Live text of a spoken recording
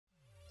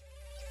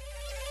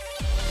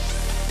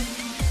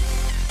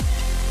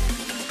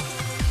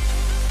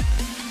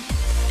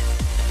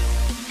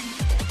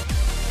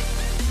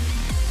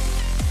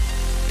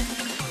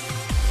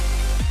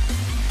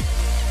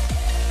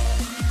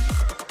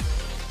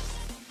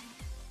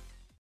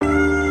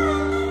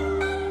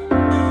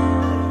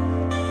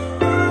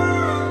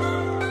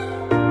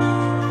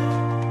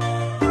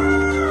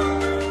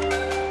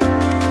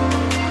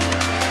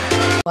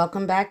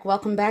welcome back,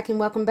 and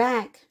welcome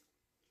back.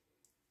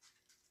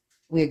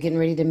 We're getting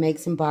ready to make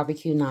some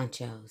barbecue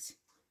nachos,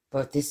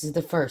 but this is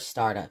the first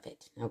start of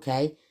it,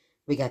 okay?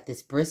 We got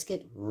this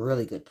brisket,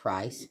 really good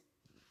price.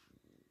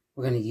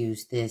 We're going to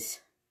use this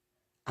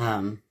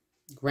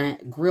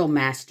Grill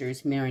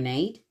Masters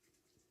marinade,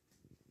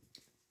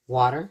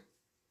 water,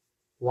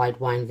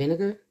 white wine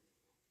vinegar,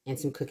 and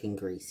some cooking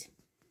grease.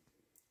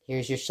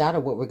 Here's your shot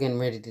of what we're getting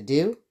ready to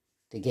do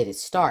to get it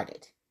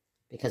started,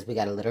 because we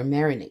got to let her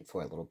marinate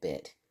for a little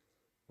bit.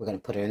 We're going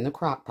to put her in the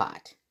crock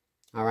pot.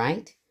 All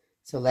right?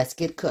 So let's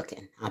get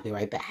cooking. I'll be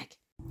right back.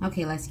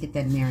 Okay, let's get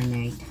that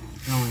marinade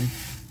going.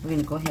 We're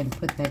going to go ahead and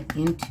put that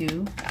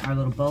into our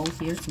little bowl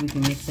here so we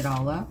can mix it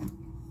all up.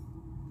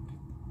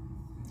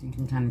 So you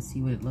can kind of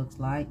see what it looks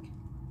like.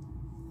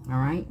 All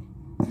right?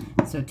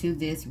 So to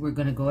this, we're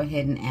going to go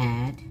ahead and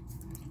add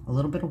a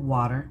little bit of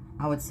water.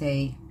 I would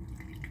say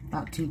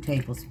about 2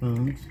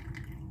 tablespoons.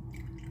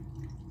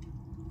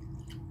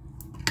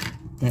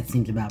 That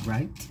seems about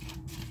right.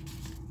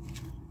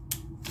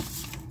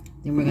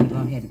 Then we're going to go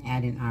ahead and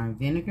add in our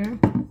vinegar.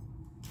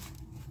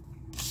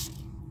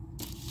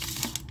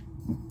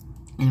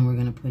 And we're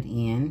going to put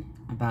in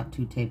about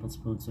 2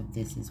 tablespoons of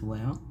this as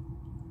well.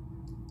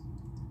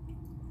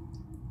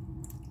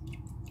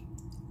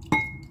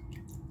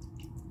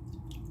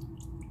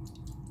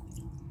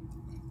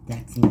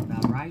 That seems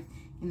about right.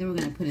 And then we're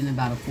going to put in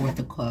about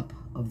 1/4 cup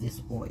of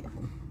this oil.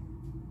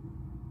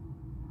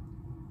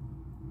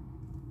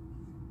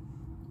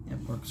 That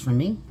works for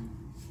me.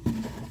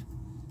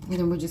 And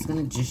then we're just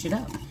going to dish it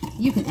up.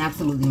 You can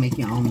absolutely make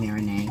your own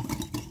marinade.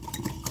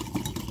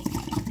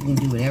 You can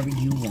do whatever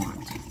you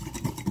want.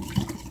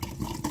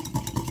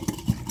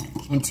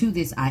 And to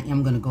this, I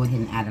am going to go ahead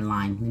and add a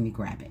lime. Let me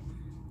grab it.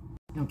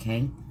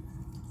 Okay.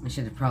 I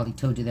should have probably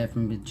told you that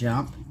from the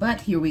jump.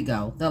 But here we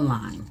go. The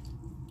lime.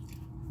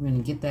 We're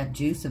going to get that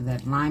juice of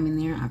that lime in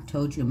there. I've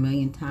told you a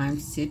million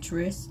times.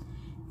 Citrus,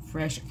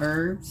 fresh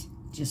herbs.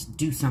 Just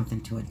do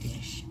something to a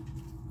dish.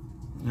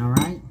 All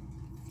right.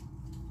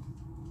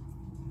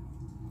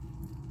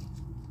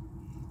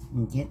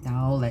 And get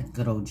all that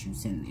good old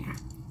juice in there.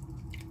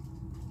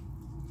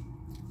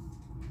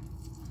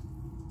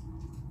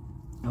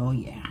 Oh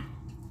yeah.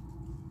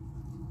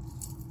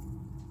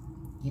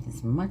 Get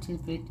as much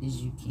of it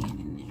as you can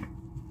in there.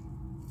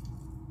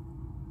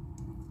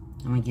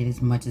 I'm gonna get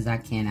as much as I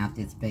can out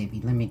this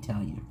baby, let me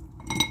tell you.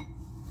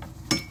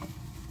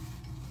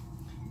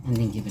 And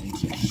then give it a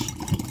dish.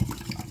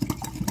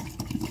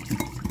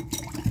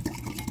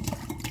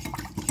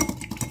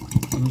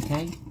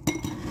 Okay.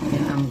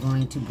 Then I'm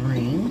going to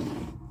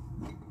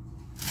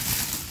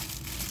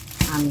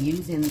I'm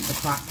using the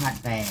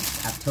Crockpot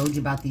bags. I've told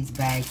you about these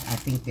bags. I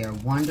think they're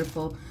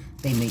wonderful.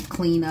 They make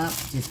cleanup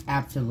just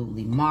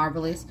absolutely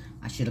marvelous.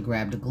 I should have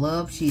grabbed a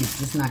glove. She has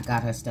just not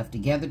got her stuff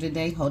together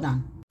today. Hold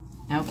on.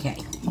 Okay.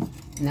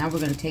 Now we're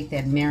going to take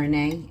that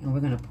marinade and we're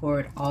going to pour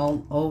it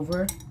all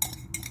over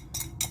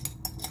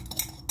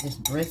this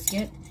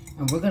brisket.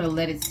 And we're going to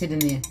let it sit in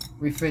the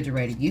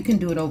refrigerator. You can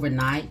do it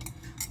overnight.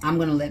 I'm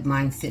going to let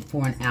mine sit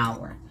for an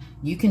hour.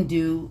 You can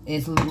do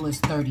as little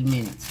as 30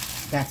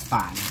 minutes. That's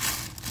fine.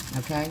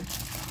 Okay?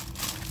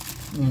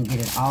 I'm going to get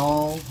it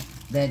all,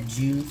 that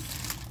juice,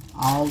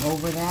 all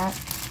over that.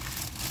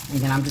 And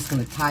then I'm just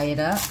going to tie it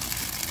up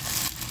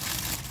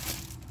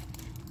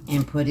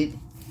and put it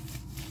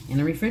in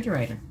the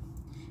refrigerator.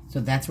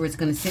 So that's where it's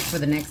going to sit for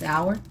the next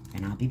hour,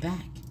 and I'll be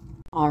back.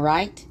 All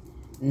right.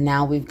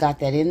 Now we've got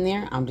that in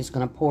there. I'm just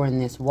going to pour in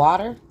this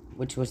water,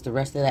 which was the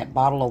rest of that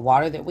bottle of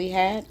water that we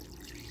had.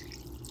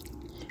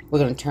 We're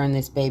going to turn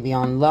this baby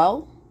on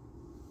low.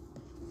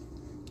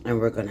 And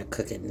we're going to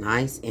cook it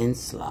nice and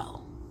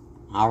slow.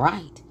 All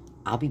right.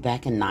 I'll be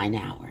back in 9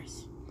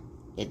 hours.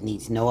 It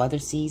needs no other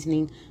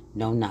seasoning,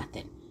 no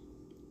nothing.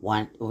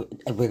 We're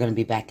going to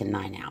be back in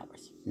 9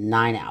 hours.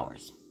 9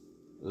 hours.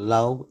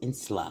 Low and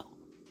slow.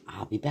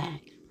 I'll be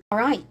back. All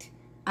right.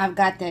 I've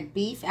got that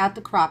beef out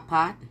the crock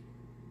pot.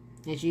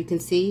 As you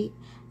can see,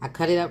 I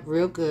cut it up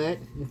real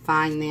good and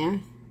fine there.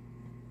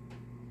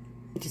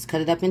 Just cut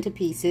it up into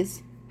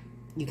pieces.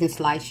 You can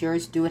slice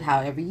yours, do it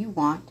however you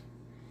want.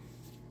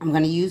 I'm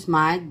going to use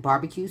my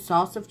barbecue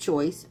sauce of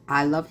choice.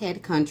 I love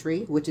Head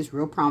Country, which is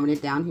real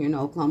prominent down here in the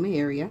Oklahoma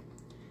area.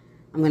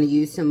 I'm going to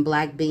use some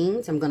black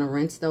beans. I'm going to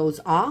rinse those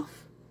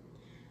off.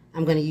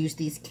 I'm going to use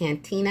these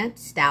Cantina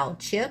style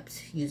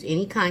chips. Use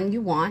any kind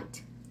you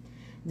want.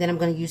 Then I'm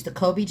going to use the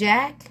Kobe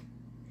Jack.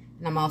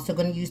 And I'm also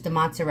going to use the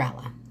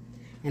mozzarella.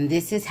 And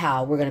this is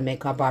how we're going to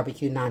make our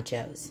barbecue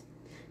nachos.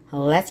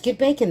 Let's get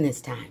baking this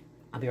time.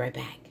 I'll be right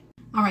back.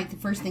 All right, the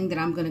first thing that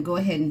I'm going to go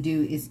ahead and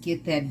do is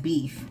get that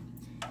beef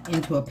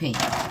into a pan.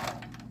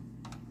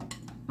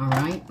 All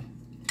right,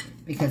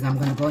 because I'm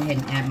going to go ahead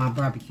and add my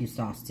barbecue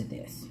sauce to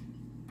this.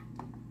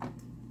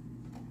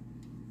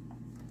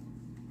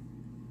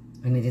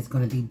 And it is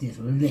going to be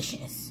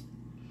delicious.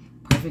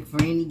 Perfect for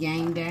any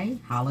game day.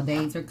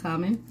 Holidays are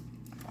coming.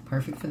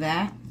 Perfect for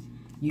that.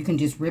 You can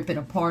just rip it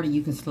apart or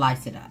you can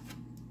slice it up.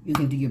 You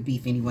can do your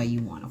beef any way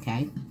you want,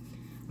 okay?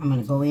 I'm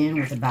going to go in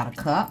with about a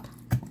cup.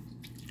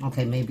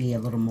 Okay, maybe a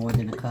little more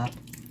than a cup.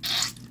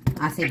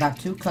 I say about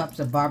 2 cups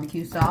of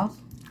barbecue sauce.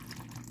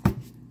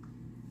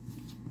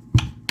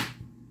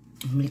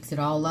 Mix it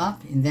all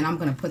up, and then I'm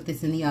going to put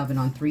this in the oven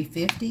on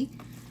 350.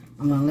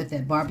 I'm going to let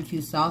that barbecue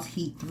sauce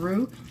heat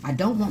through. I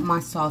don't want my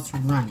sauce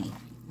runny,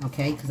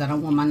 okay, because I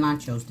don't want my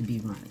nachos to be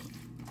runny.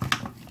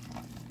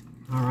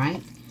 All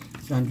right,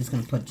 so I'm just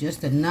going to put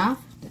just enough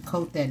to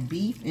coat that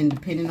beef, and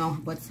depending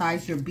on what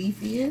size your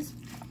beef is,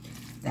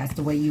 that's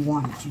the way you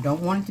want it. You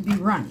don't want it to be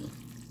runny.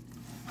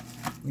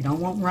 We don't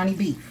want runny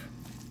beef.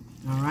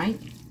 All right,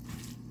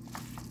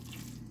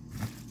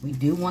 we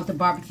do want the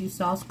barbecue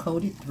sauce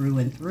coated through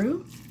and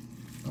through,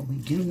 but we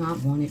do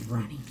not want it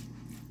runny.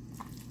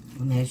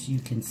 And as you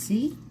can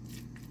see,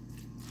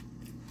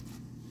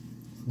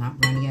 it's not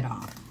runny at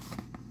all.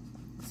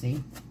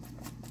 See?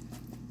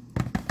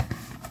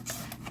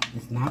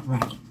 It's not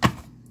runny.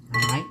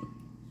 All right.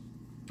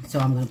 So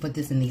I'm going to put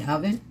this in the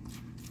oven,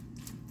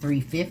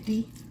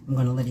 350. I'm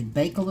going to let it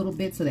bake a little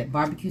bit so that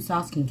barbecue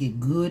sauce can get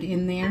good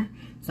in there.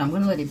 So I'm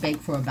going to let it bake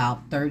for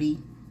about 30.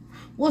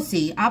 We'll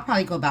see. I'll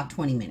probably go about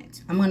 20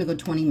 minutes. I'm going to go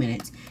 20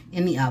 minutes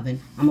in the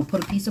oven. I'm going to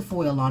put a piece of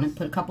foil on it,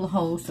 put a couple of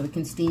holes so it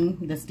can steam,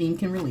 the steam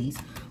can release.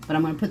 But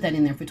I'm going to put that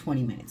in there for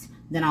 20 minutes.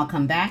 Then I'll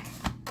come back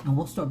and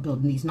we'll start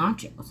building these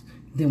nachos.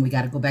 Then we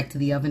got to go back to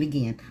the oven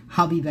again.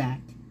 I'll be back.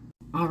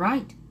 All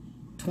right.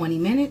 20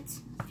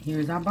 minutes.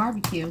 Here's our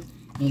barbecue.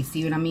 And you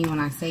see what I mean when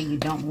I say you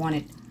don't want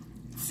it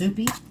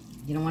soupy?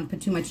 You don't want to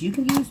put too much. You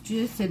can use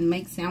juice and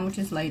make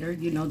sandwiches later.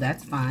 You know,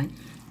 that's fine.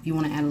 If you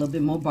want to add a little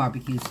bit more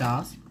barbecue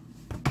sauce.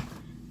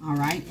 All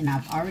right, and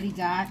I've already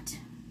got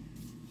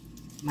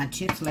my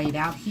chips laid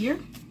out here.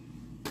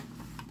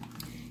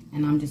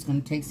 And I'm just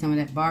going to take some of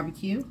that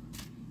barbecue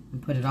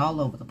and put it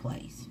all over the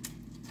place.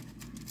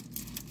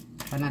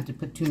 Try not to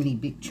put too many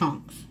big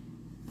chunks.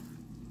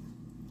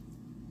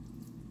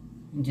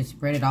 And just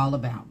spread it all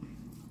about.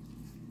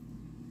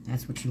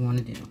 That's what you want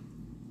to do.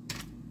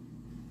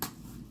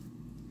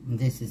 And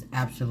this is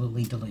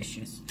absolutely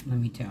delicious, let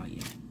me tell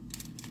you.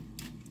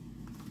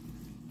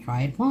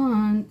 Try it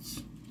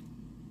once.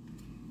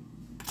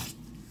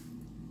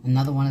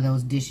 Another one of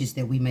those dishes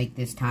that we make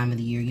this time of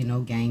the year, you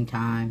know, game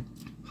time,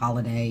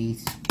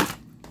 holidays.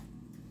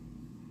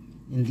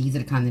 And these are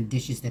the kind of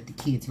dishes that the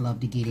kids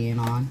love to get in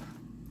on.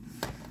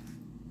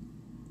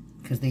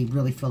 Because they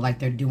really feel like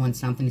they're doing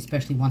something,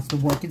 especially once the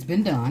work has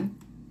been done.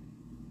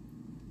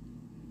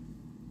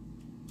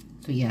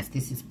 So yes,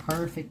 this is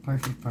perfect,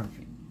 perfect,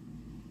 perfect.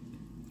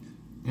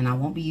 And I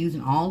won't be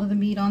using all of the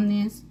meat on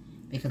this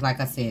because,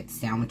 like I said,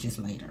 sandwiches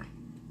later.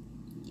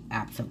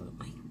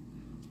 Absolutely.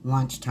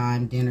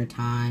 Lunchtime, dinner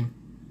time,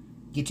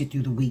 get you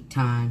through the week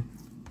time.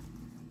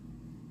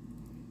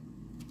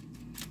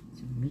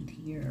 Some meat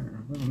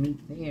here, a little meat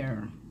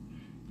there.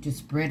 Just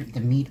spread the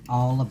meat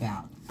all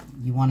about.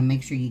 You want to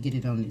make sure you get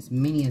it on as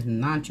many of the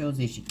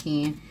nachos as you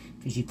can,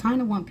 because you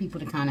kind of want people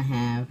to kind of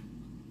have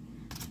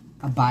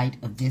a bite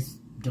of this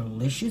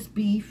delicious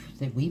beef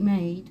that we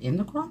made in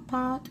the crock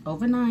pot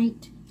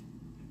overnight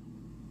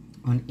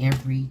on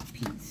every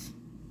piece.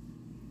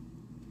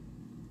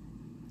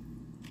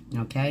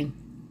 Okay?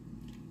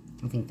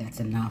 I think that's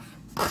enough.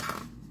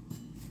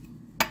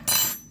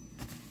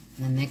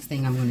 And the next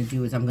thing I'm going to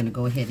do is I'm going to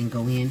go ahead and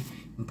go in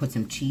and put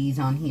some cheese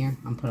on here.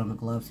 I'm put on a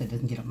glove so it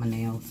doesn't get up my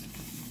nails.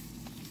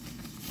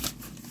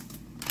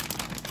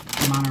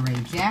 Monterey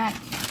Jack.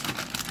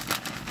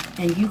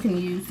 And you can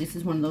use, this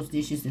is one of those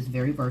dishes that's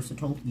very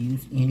versatile.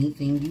 Use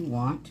anything you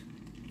want.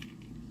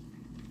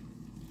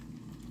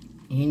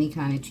 Any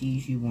kind of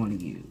cheese you want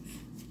to use.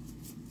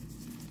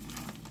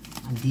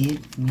 I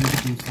did need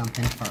to do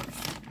something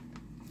first.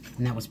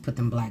 And that was put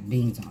them black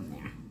beans on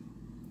there.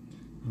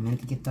 I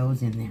meant to get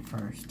those in there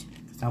first.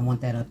 Because I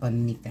want that up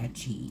underneath that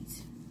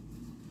cheese.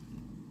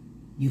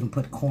 You can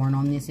put corn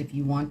on this if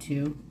you want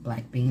to.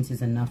 Black beans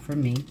is enough for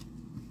me.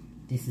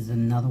 This is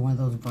another one of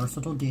those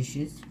versatile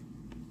dishes.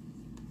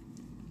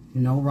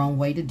 No wrong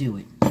way to do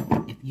it.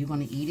 If you're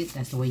going to eat it,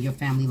 that's the way your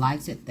family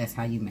likes it. That's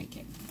how you make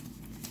it.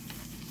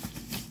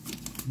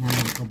 Now I'm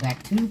going to go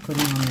back to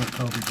putting on that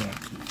Kobe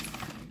Jack cheese.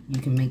 You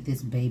can make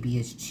this baby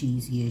as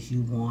cheesy as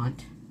you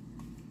want.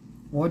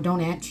 Or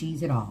don't add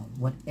cheese at all.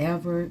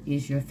 Whatever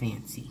is your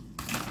fancy.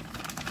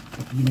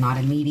 If you're not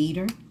a meat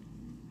eater,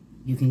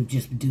 you can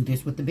just do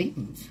this with the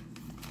beans.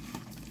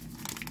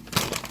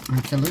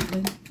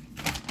 Absolutely.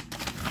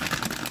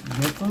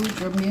 Your food,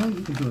 your meal,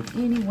 you can do it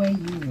any way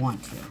you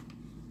want to.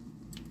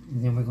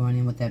 And then we're going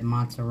in with that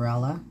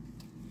mozzarella.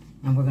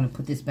 And we're going to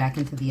put this back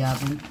into the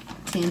oven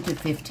 10 to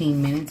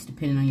 15 minutes,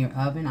 depending on your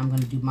oven. I'm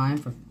going to do mine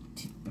for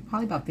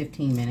probably about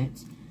 15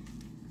 minutes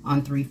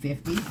on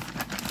 350.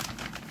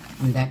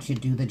 And that should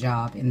do the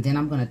job. And then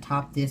I'm going to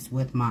top this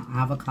with my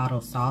avocado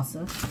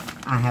salsa.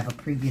 I have a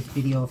previous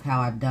video of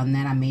how I've done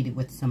that. I made it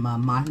with some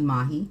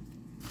mahi-mahi.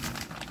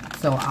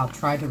 So I'll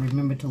try to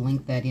remember to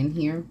link that in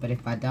here. But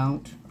if I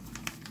don't,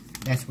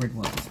 that's where it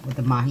was, with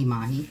the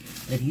mahi-mahi.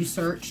 But if you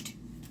searched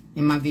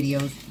in my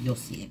videos, you'll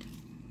see it.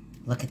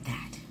 Look at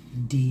that.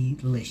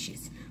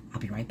 Delicious.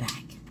 I'll be right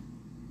back.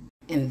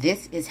 And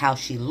this is how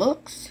she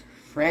looks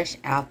fresh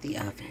out the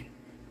oven.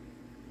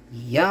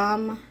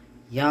 Yum,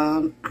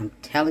 Yum. I'm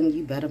telling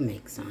you, better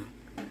make some.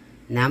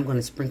 Now I'm going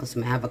to sprinkle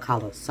some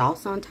avocado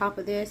sauce on top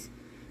of this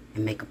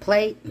and make a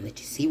plate and let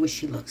you see what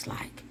she looks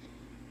like.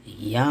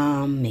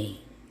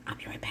 Yummy. I'll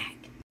be right back.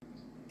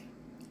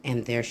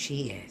 And there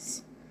she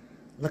is.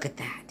 Look at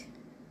that.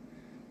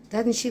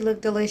 Doesn't she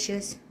look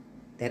delicious?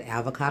 That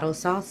avocado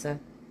salsa.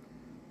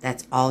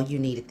 That's all you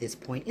need at this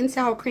point. And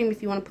sour cream,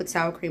 if you want to put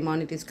sour cream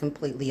on it, is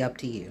completely up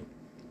to you.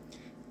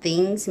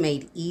 Things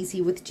made easy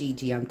with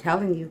Gigi. I'm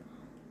telling you,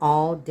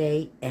 all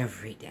day,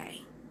 every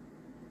day.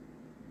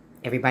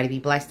 Everybody be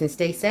blessed and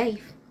stay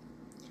safe.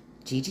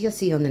 Gigi, I'll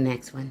see you on the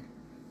next one.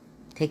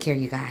 Take care,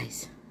 you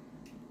guys.